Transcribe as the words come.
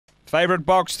Favourite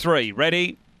box 3.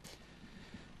 Ready?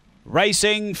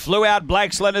 Racing, Flew Out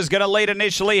Blacksland is going to lead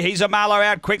initially. He's a Marlow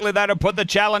out quickly though to put the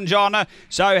challenge on.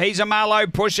 So He's a Marlow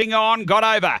pushing on, got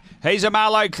over. He's a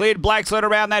Marlow cleared Blacksland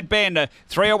around that bend.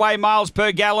 3 away miles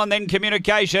per gallon, then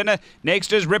Communication.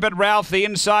 Next is Ribbit Ralph, the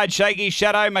inside Shaky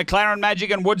Shadow, McLaren Magic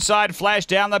and Woodside Flash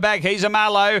down the back. He's a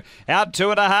Marlow out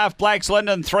 2.5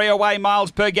 Blacksland and 3 away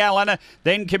miles per gallon.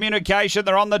 Then Communication,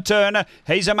 they're on the turn.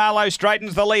 He's a Marlow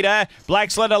straightens the leader.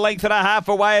 Blacksland a length and a half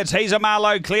away. It's He's a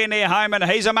Marlow clear near home and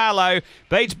He's a Marlow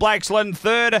beats Blacksland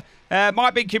third.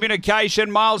 Might be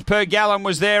Communication. Miles per gallon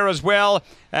was there as well.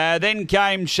 Then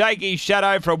came Shaky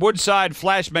Shadow for Woodside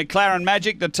Flash, McLaren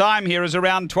Magic. The time here is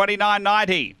around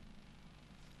 29.90.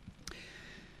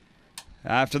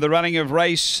 After the running of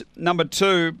race number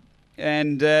 2,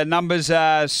 and numbers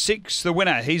are 6, the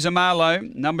winner. He's a Marlow.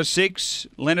 Number 6,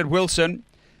 Leonard Wilson.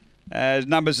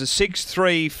 Numbers are 6,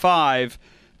 3, 5,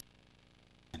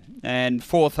 and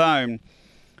 4th home.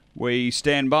 We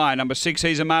stand by. Number 6,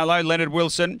 He's a Marlow, Leonard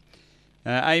Wilson.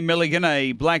 A. Milligan,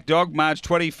 a Black Dog, March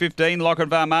 2015. Lockett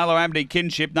Var Marlow, Amity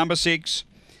Kinship, number 6.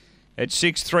 At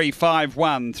 6, 3, 5,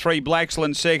 1. 3,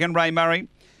 Blacksland second, Ray Murray.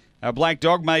 A Black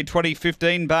Dog, May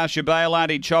 2015. Barsha Bale,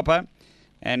 Auntie Chopper.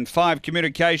 And 5,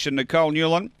 Communication, Nicole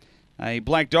Newland. A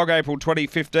Black Dog, April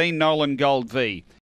 2015. Nolan Gold V.